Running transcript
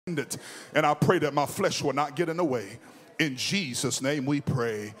it. And I pray that my flesh will not get in the way. In Jesus' name we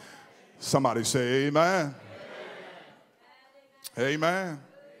pray. Somebody say amen. Amen.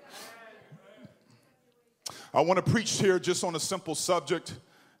 I want to preach here just on a simple subject.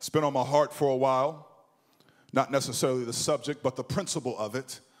 It's been on my heart for a while. Not necessarily the subject, but the principle of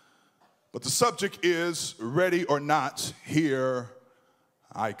it. But the subject is, ready or not, here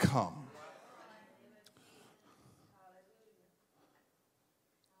I come.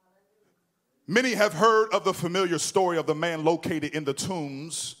 Many have heard of the familiar story of the man located in the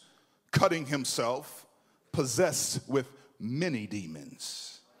tombs, cutting himself, possessed with many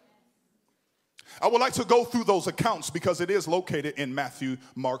demons. I would like to go through those accounts because it is located in Matthew,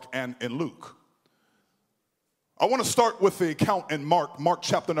 Mark, and in Luke. I want to start with the account in Mark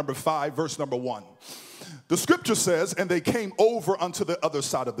chapter number 5, verse number 1. The scripture says, and they came over unto the other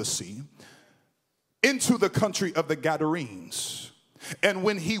side of the sea, into the country of the Gadarenes. And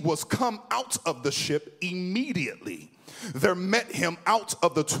when he was come out of the ship, immediately there met him out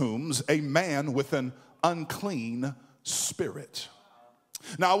of the tombs a man with an unclean spirit.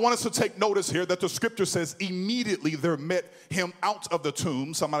 Now, I want us to take notice here that the scripture says immediately there met him out of the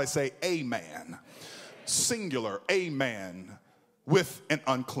tomb. Somebody say amen. Singular, amen, with an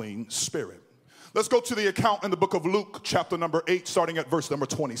unclean spirit. Let's go to the account in the book of Luke, chapter number 8, starting at verse number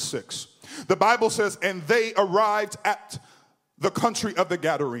 26. The Bible says, and they arrived at the country of the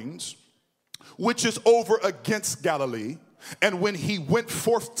Gadarenes, which is over against Galilee. And when he went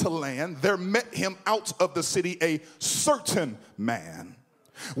forth to land, there met him out of the city a certain man,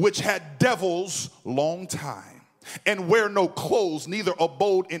 which had devils long time, and wear no clothes, neither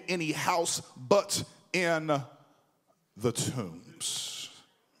abode in any house, but in the tombs.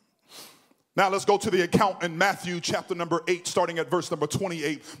 Now let's go to the account in Matthew chapter number 8, starting at verse number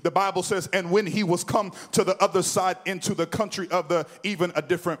 28. The Bible says, and when he was come to the other side into the country of the, even a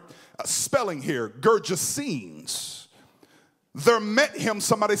different spelling here, Gergesenes, there met him,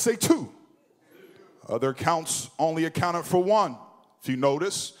 somebody say two. Other accounts only accounted for one, if you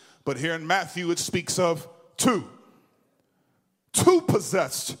notice. But here in Matthew it speaks of two. Two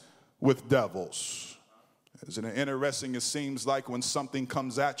possessed with devils. Isn't it interesting? It seems like when something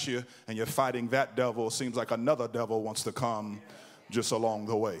comes at you and you're fighting that devil, it seems like another devil wants to come just along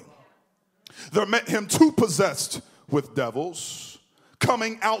the way. There met him two possessed with devils,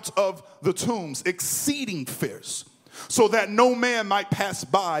 coming out of the tombs, exceeding fierce, so that no man might pass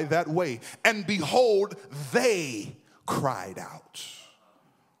by that way. And behold, they cried out,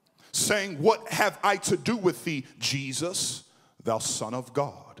 saying, what have I to do with thee, Jesus, thou Son of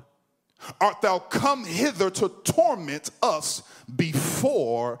God? Art thou come hither to torment us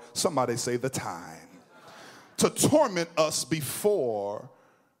before, somebody say the time, to torment us before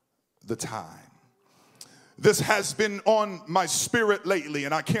the time. This has been on my spirit lately,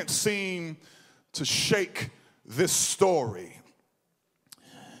 and I can't seem to shake this story.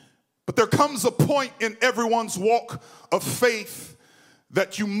 But there comes a point in everyone's walk of faith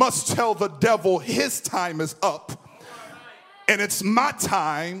that you must tell the devil his time is up, and it's my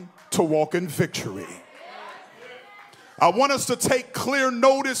time to walk in victory. I want us to take clear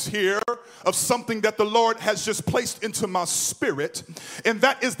notice here of something that the Lord has just placed into my spirit, and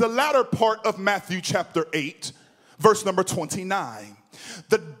that is the latter part of Matthew chapter 8, verse number 29.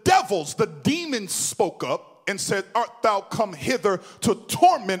 The devils, the demons spoke up and said, art thou come hither to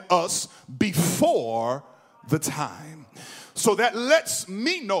torment us before the time? So that lets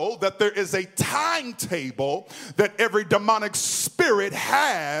me know that there is a timetable that every demonic spirit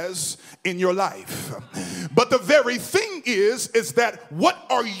has in your life. But the very thing is that what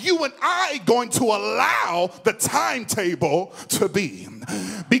are you and I going to allow the timetable to be?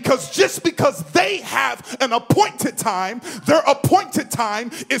 Because just because they have an appointed time, their appointed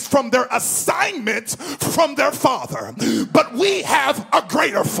time is from their assignment from their Father. But we have a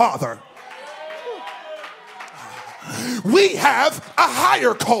greater Father. We have a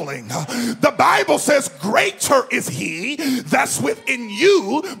higher calling. The Bible says greater is he that's within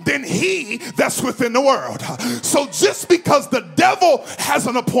you than he that's within the world. So just because the devil has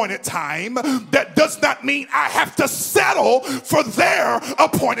an appointed time, that does not mean I have to settle for their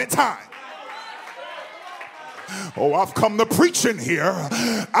appointed time. Oh, I've come to preach in here.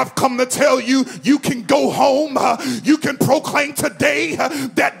 I've come to tell you, you can go home. You can proclaim today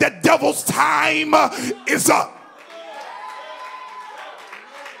that the devil's time is up.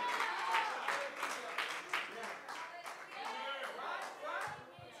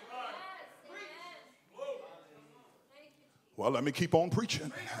 Well, let me keep on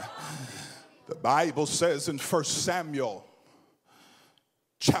preaching. The Bible says in 1 Samuel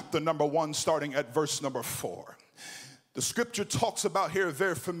chapter number 1, starting at verse number 4, The scripture talks about here a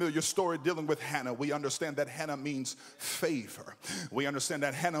very familiar story dealing with Hannah. We understand that Hannah means favor. We understand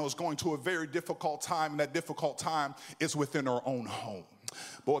that Hannah was going to a very difficult time, and that difficult time is within her own home.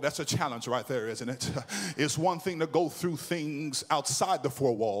 Boy, that's a challenge right there, isn't it? It's one thing to go through things outside the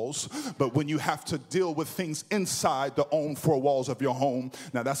four walls, but when you have to deal with things inside the own four walls of your home,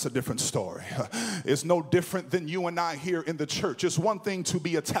 now that's a different story. It's no different than you and I here in the church. It's one thing to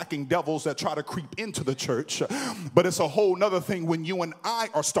be attacking devils that try to creep into the church, but it's a whole nother thing when you and I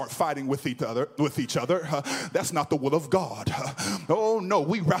start fighting with each other. That's not the will of God. Oh no,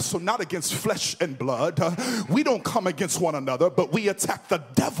 we wrestle not against flesh and blood. We don't come against one another, but we attack the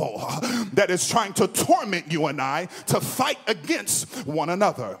devil that is trying to torment you and I to fight against one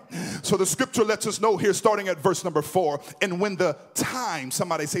another. So the scripture lets us know here, starting at verse number 4, and when the time,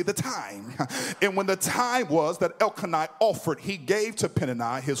 somebody say the time, and when the time was that Elkanah offered, he gave to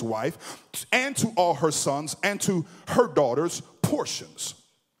Peninnah his wife and to all her sons and to her daughters portions.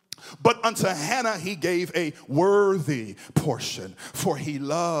 But unto Hannah he gave a worthy portion, for he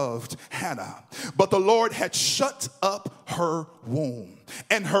loved Hannah. But the Lord had shut up her womb,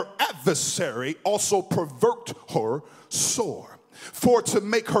 and her adversary also provoked her sore, for to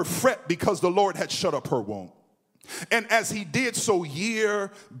make her fret, because the Lord had shut up her womb. And as he did so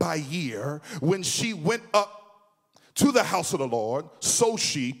year by year, when she went up to the house of the Lord, so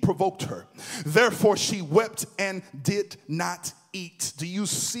she provoked her. Therefore she wept and did not eat. Do you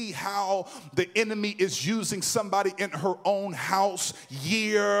see how the enemy is using somebody in her own house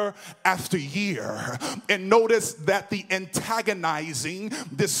year after year? And notice that the antagonizing,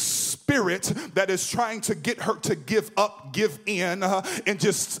 this spirit that is trying to get her to give up, give in, and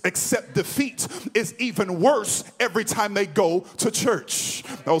just accept defeat is even worse every time they go to church.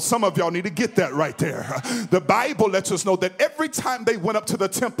 Oh, some of y'all need to get that right there. The Bible lets us know that every time they went up to the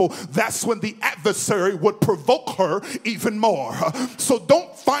temple, that's when the adversary would provoke her even more. So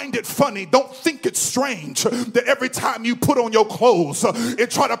don't find it funny. Don't think it's strange that every time you put on your clothes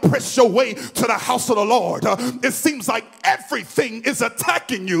and try to press your way to the house of the Lord, it seems like everything is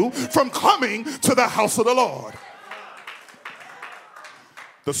attacking you from coming to the house of the Lord.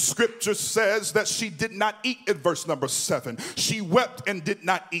 The scripture says that she did not eat in verse number 7. She wept and did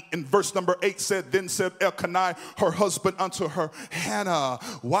not eat. In verse number 8 said, then said Elkanah, her husband, unto her, Hannah,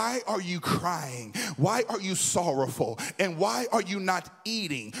 why are you crying? Why are you sorrowful? And why are you not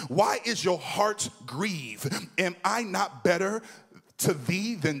eating? Why is your heart grieved? Am I not better to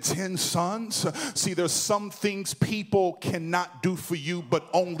thee than 10 sons? See, there's some things people cannot do for you, but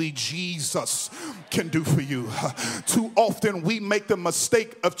only Jesus can do for you. Too often we make the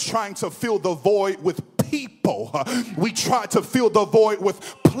mistake of trying to fill the void with people. We try to fill the void with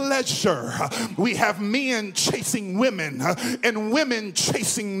pleasure. We have men chasing women and women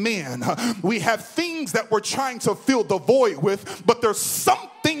chasing men. We have things that we're trying to fill the void with, but there's some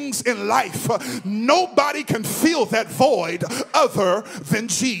things in life nobody can fill that void other than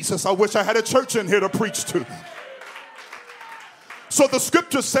Jesus. I wish I had a church in here to preach to. So the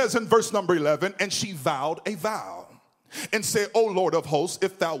scripture says in verse number 11, and she vowed a vow and said, O Lord of hosts,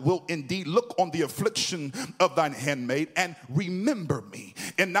 if thou wilt indeed look on the affliction of thine handmaid and remember me,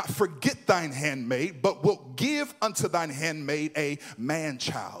 and not forget thine handmaid, but wilt give unto thine handmaid a man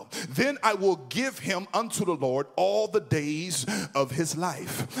child, then I will give him unto the Lord all the days of his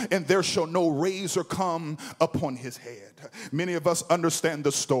life, and there shall no razor come upon his head. Many of us understand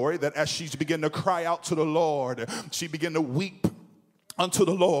the story that as she began to cry out to the Lord, she began to weep unto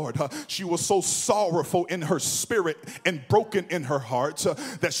the Lord. She was so sorrowful in her spirit and broken in her heart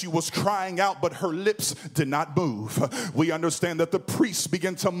that she was crying out, but her lips did not move. We understand that the priests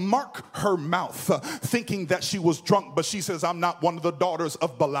began to mark her mouth, thinking that she was drunk, but she says, I'm not one of the daughters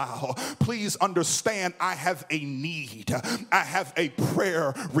of Belial. Please understand, I have a need. I have a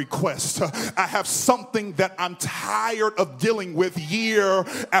prayer request. I have something that I'm tired of dealing with year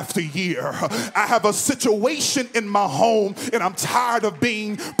after year. I have a situation in my home and I'm tired of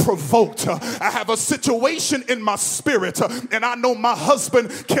being provoked. I have a situation in my spirit and I know my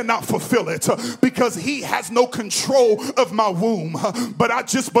husband cannot fulfill it because he has no control of my womb. But I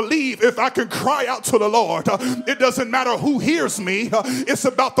just believe if I can cry out to the Lord, it doesn't matter who hears me. It's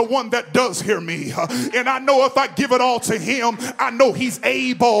about the one that does hear me. And I know if I give it all to him, I know he's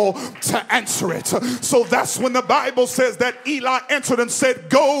able to answer it. So that's when the Bible says that Eli answered and said,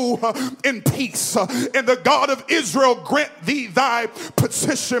 go in peace, and the God of Israel grant thee thy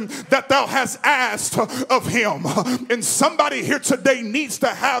petition that thou hast asked of him. And somebody here today needs to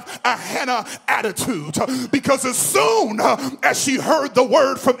have a Hannah attitude, because as soon as she heard the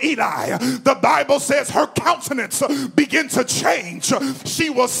word from Eli, the Bible says her countenance began to change. She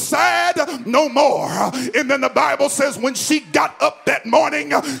was sad no more. And then the Bible says when she got up that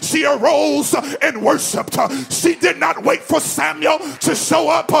morning, she arose and worshiped. She did not wait for Samuel to show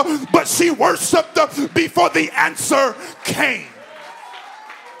up, but she worshiped before the answer came.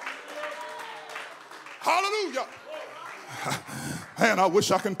 Hallelujah. Man, I wish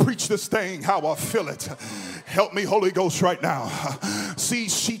I can preach this thing how I feel it. Help me, Holy Ghost, right now. See,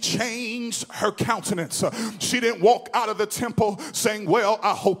 she changed her countenance. She didn't walk out of the temple saying, well,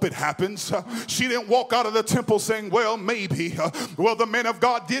 I hope it happens. She didn't walk out of the temple saying, well, maybe. Well, the man of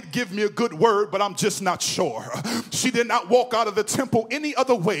God did give me a good word, but I'm just not sure. She did not walk out of the temple any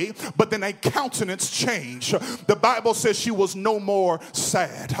other way, but then a countenance change. The Bible says she was no more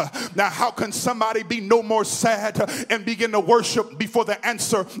sad. Now, how can somebody be no more sad and begin to worship before the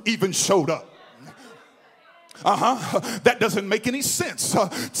answer even showed up? That doesn't make any sense.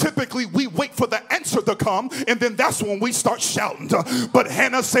 Typically, we wait for the answer to come, and then that's when we start shouting. But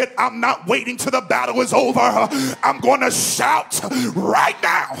Hannah said, I'm not waiting till the battle is over. I'm going to shout right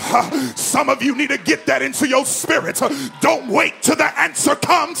now. Some of you need to get that into your spirit. Don't wait till the answer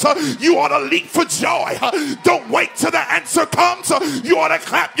comes. You ought to leap for joy. Don't wait till the answer comes. You ought to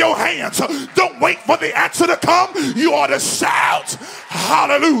clap your hands. Don't wait for the answer to come. You ought to shout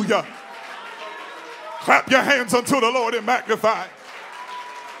hallelujah. Clap your hands unto the Lord and magnify.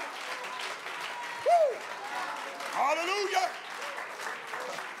 Woo. Hallelujah.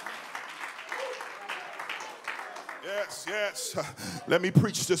 Yes, yes. Let me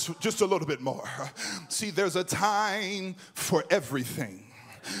preach this just a little bit more. See, there's a time for everything.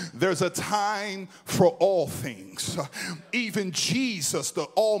 There's a time for all things. Even Jesus, the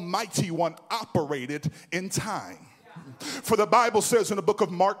Almighty One, operated in time. For the Bible says in the book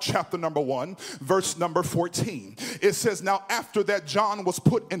of Mark chapter number 1 verse number 14, it says, now after that John was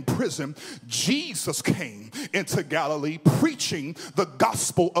put in prison, Jesus came into Galilee preaching the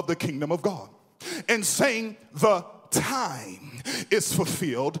gospel of the kingdom of God and saying, the time is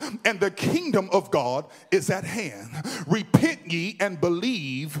fulfilled and the kingdom of God is at hand. Repent ye and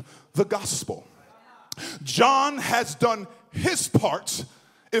believe the gospel. John has done his part.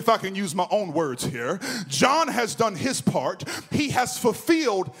 If I can use my own words here, John has done his part. He has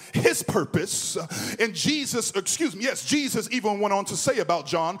fulfilled his purpose. And Jesus even went on to say about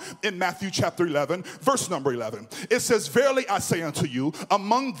John in Matthew chapter 11, verse number 11. It says, verily I say unto you,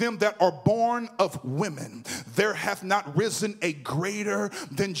 among them that are born of women, there hath not risen a greater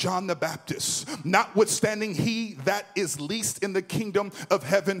than John the Baptist. Notwithstanding, he that is least in the kingdom of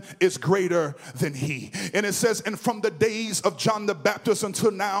heaven is greater than he. And it says, and from the days of John the Baptist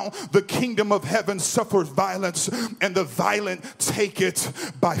until now, the kingdom of heaven suffers violence, and the violent take it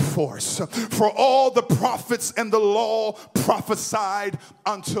by force. For all the prophets and the law prophesied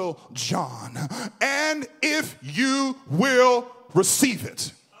until John. And if you will receive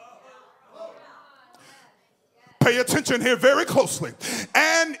it. Pay attention here very closely.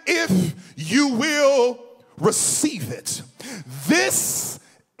 And if you will receive it. This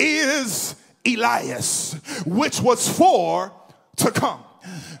is Elias, which was for to come.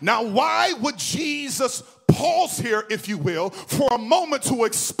 Now, why would Jesus pause here, if you will, for a moment to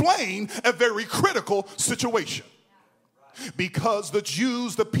explain a very critical situation? Because the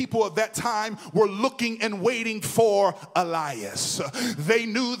Jews, the people of that time, were looking and waiting for Elias. They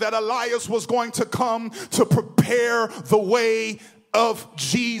knew that Elias was going to come to prepare the way of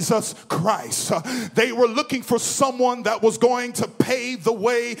Jesus Christ. They were looking for someone that was going to pave the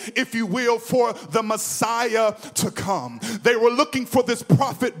way, if you will, for the Messiah to come. They were looking for this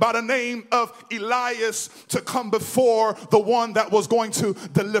prophet by the name of Elias to come before the one that was going to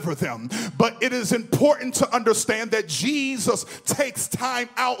deliver them. But it is important to understand that Jesus takes time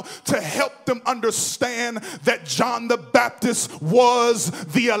out to help them understand that John the Baptist was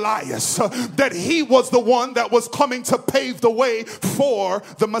the Elias, that he was the one that was coming to pave the way for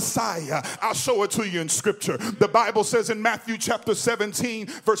the Messiah. I'll show it to you in scripture. The Bible says in Matthew chapter 17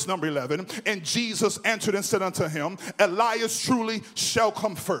 verse number 11, and Jesus answered and said unto him, Elias truly shall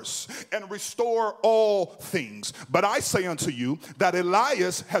come first and restore all things. But I say unto you that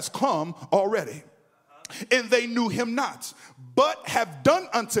Elias has come already, and they knew him not, but have done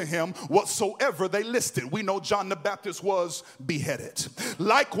unto him whatsoever they listed. We know John the Baptist was beheaded.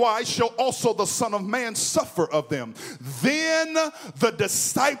 Likewise shall also the Son of Man suffer of them. Then the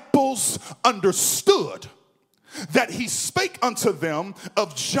disciples understood that he spake unto them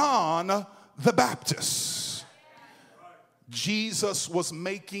of John the Baptist. Jesus was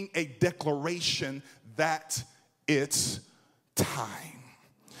making a declaration that it's time.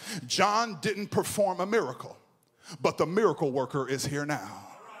 John didn't perform a miracle, but the miracle worker is here now.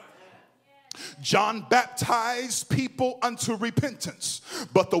 John baptized people unto repentance,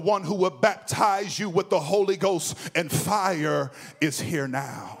 but the one who will baptize you with the Holy Ghost and fire is here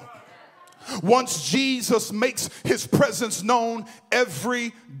now. Once Jesus makes his presence known,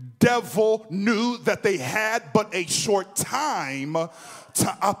 every devil knew that they had but a short time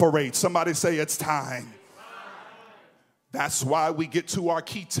to operate. Somebody say it's time. That's why we get to our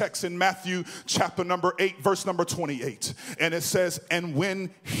key text in Matthew chapter number 8, verse number 28. And it says, and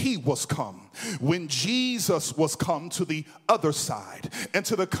when he was come, when Jesus was come to the other side and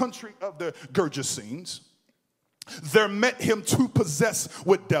to the country of the Gergesenes, there met him two possessed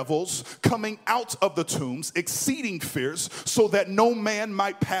with devils coming out of the tombs, exceeding fierce, so that no man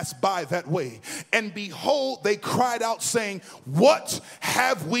might pass by that way. And behold, they cried out, saying, what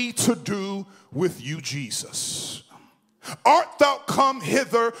have we to do with you, Jesus? Art thou come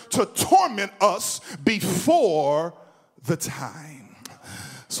hither to torment us before the time?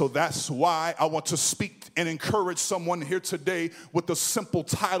 So that's why I want to speak and encourage someone here today with the simple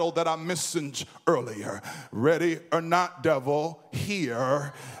title that I mentioned earlier. Ready or not, devil,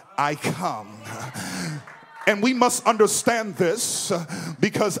 here I come. And we must understand this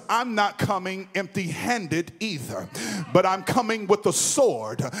because I'm not coming empty-handed either, but I'm coming with the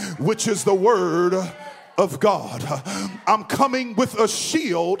sword, which is the word of God. I'm coming with a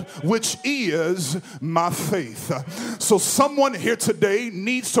shield, which is my faith. So someone here today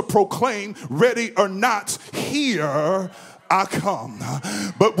needs to proclaim, ready or not, here I come.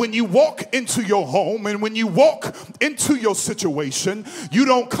 But when you walk into your home and when you walk into your situation, you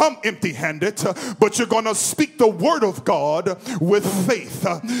don't come empty-handed, but you're going to speak the word of God with faith.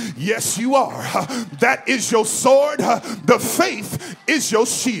 Yes, you are. That is your sword. The faith is your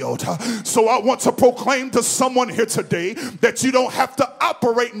shield. So I want to proclaim to someone here today that you don't have to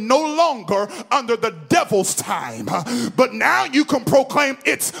operate no longer under the devil's time, but now you can proclaim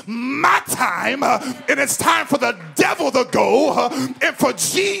it's my time, and it's time for the devil to go and for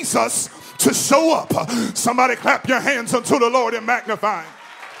Jesus to show up. Somebody clap your hands unto the Lord and magnify.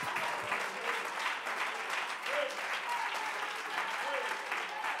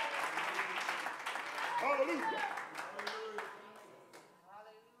 Hallelujah.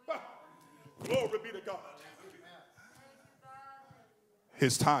 Glory be to God.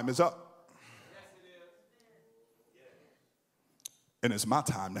 His time is up. And it's my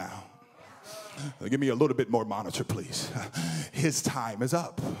time now. Give me a little bit more monitor, please. His time is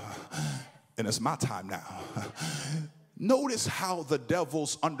up, and it's my time now. Notice how the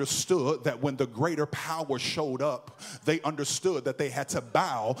devils understood that when the greater power showed up, they understood that they had to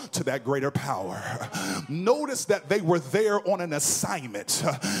bow to that greater power. Notice that they were there on an assignment.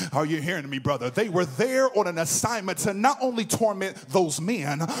 Are you hearing me, brother? They were there on an assignment to not only torment those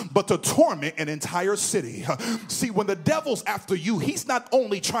men, but to torment an entire city. See, when the devil's after you, he's not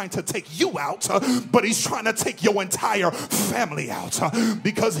only trying to take you out, but he's trying to take your entire family out.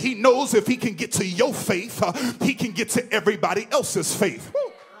 Because he knows if he can get to your faith, he can get to everybody else's faith.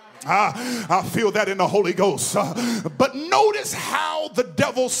 I feel that in the Holy Ghost. But notice how the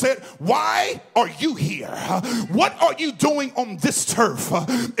devil said, why are you here? What are you doing on this turf?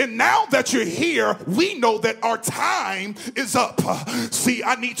 And now that you're here, we know that our time is up. See,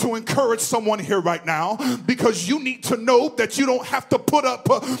 I need to encourage someone here right now, because you need to know that you don't have to put up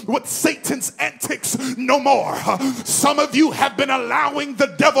with Satan's antics no more. Some of you have been allowing the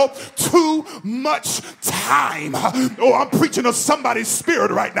devil too much time. Oh, I'm preaching to somebody's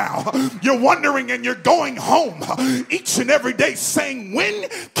spirit right now. You're wondering and you're going home each and every day saying, when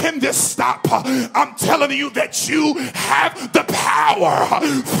can this stop? I'm telling you that you have the power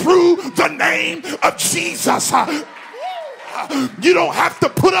through the name of Jesus. You don't have to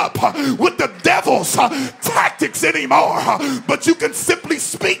put up with the devil's tactics anymore, but you can simply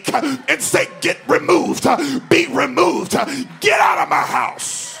speak and say, get removed, be removed, get out of my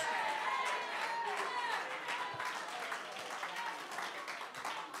house.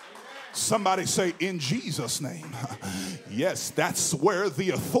 Somebody say, in Jesus' name. Yes, that's where the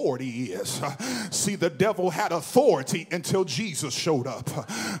authority is. See, the devil had authority until Jesus showed up.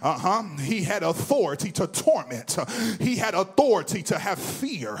 He had authority to torment. He had authority to have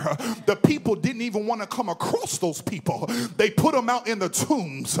fear. The people didn't even want to come across those people. They put them out in the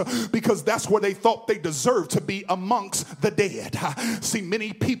tombs because that's where they thought they deserved to be, amongst the dead. See,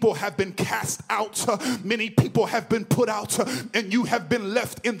 many people have been cast out. Many people have been put out, and you have been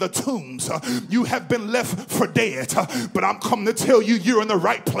left in the tomb. tombs. You have been left for dead. But I'm come to tell you, you're in the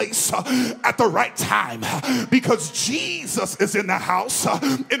right place at the right time, because Jesus is in the house.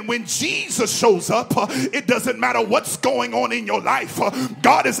 And when Jesus shows up, it doesn't matter what's going on in your life.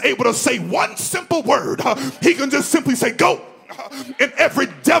 God is able to say one simple word. He can just simply say, go. And every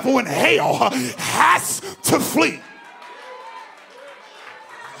devil in hell has to flee.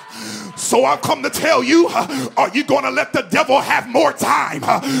 So I've come to tell you, are you going to let the devil have more time?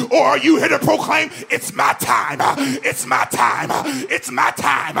 Or are you here to proclaim, it's my time, it's my time, it's my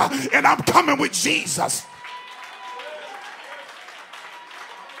time, and I'm coming with Jesus.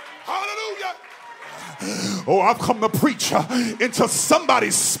 Hallelujah. Oh, I've come to preach into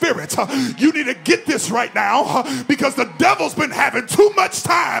somebody's spirit. You need to get this right now, because the devil's been having too much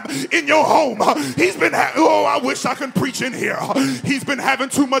time in your home. He's been, I wish I could preach in here. He's been having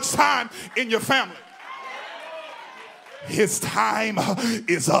too much time in your family. His time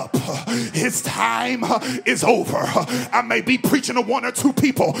is up. His time is over. I may be preaching to one or two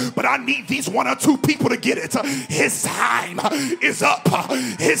people, but I need these one or two people to get it. His time is up.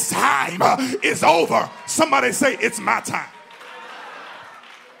 His time is over. Somebody say, it's my time.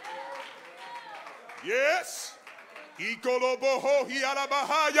 Yes.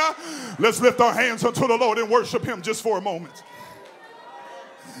 Let's lift our hands unto the Lord and worship him just for a moment.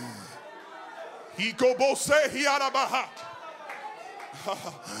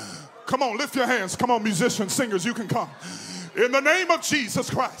 Come on, lift your hands. Come on, musicians, singers, you can come. In the name of Jesus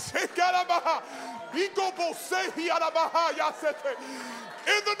Christ. In the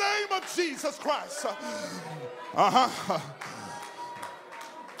name of Jesus Christ.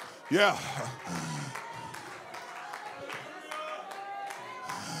 Yeah.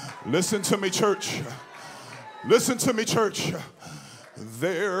 Listen to me, church. Listen to me, church.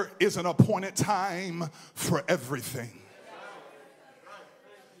 There is an appointed time for everything.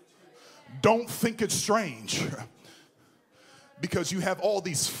 Don't think it's strange because you have all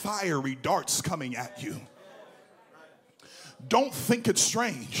these fiery darts coming at you. Don't think it's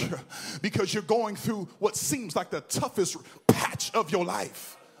strange because you're going through what seems like the toughest patch of your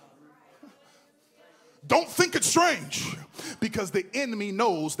life. Don't think it's strange because the enemy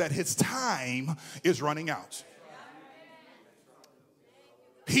knows that his time is running out.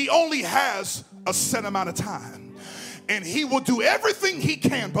 He only has a set amount of time, and he will do everything he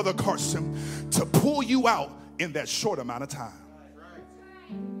can, Brother Carson, to pull you out in that short amount of time.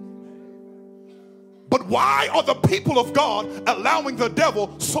 But why are the people of God allowing the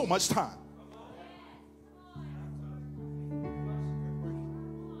devil so much time?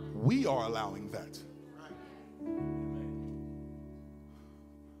 We are allowing that.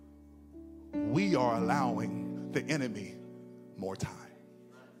 We are allowing the enemy more time.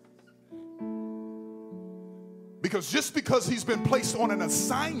 Because just because he's been placed on an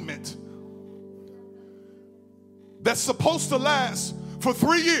assignment that's supposed to last for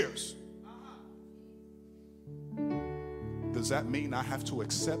 3 years, does that mean I have to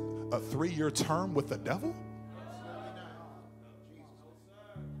accept a 3-year term with the devil?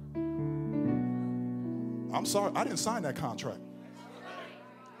 I'm sorry, I didn't sign that contract.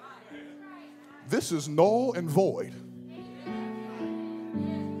 This is null and void.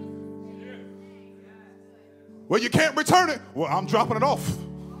 Well, you can't return it. Well, I'm dropping it off.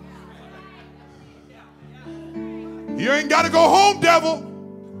 You ain't got to go home, devil.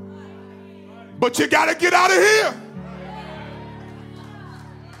 But you got to get out of here.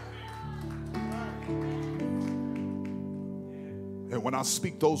 And when I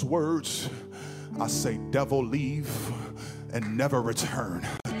speak those words, I say, devil, leave and never return.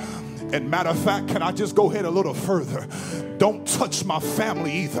 And matter of fact, can I just go ahead a little further? Don't touch my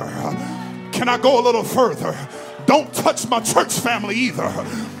family either. Can I go a little further? Don't touch my church family either.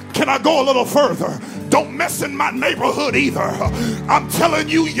 Can I go a little further? Don't mess in my neighborhood either. I'm telling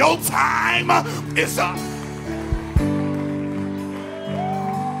you, your time is up.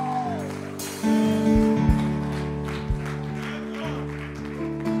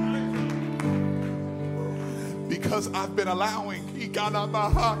 Because I've been allowing,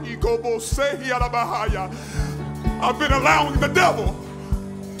 I've been allowing the devil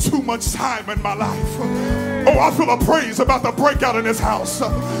too much time in my life. Oh, I feel a praise about to break out in this house.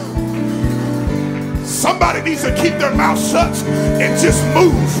 Somebody needs to keep their mouth shut and just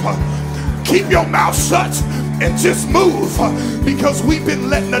move. Keep your mouth shut and just move, because we've been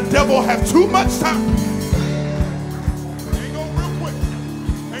letting the devil have too much time. Hang on real quick.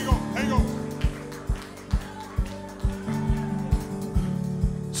 Hang on.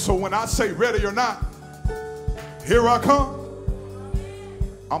 So when I say ready or not, here I come.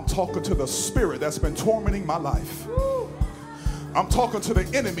 I'm talking to the spirit that's been tormenting my life. I'm talking to the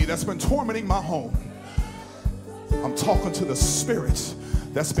enemy that's been tormenting my home. I'm talking to the spirit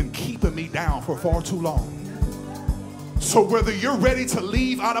that's been keeping me down for far too long. So whether you're ready to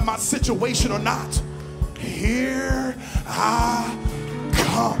leave out of my situation or not, here I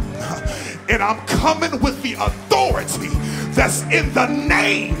come. And I'm coming with the authority that's in the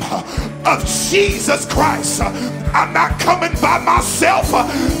name of Jesus Christ. I'm not coming by myself.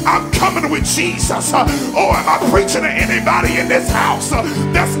 I'm coming with Jesus. Or am I preaching to anybody in this house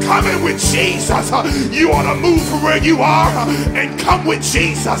that's coming with Jesus? You ought to move from where you are and come with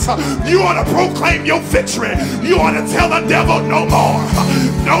Jesus. You ought to proclaim your victory. You ought to tell the devil no more.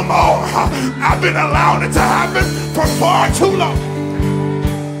 No more. I've been allowing it to happen for far too long.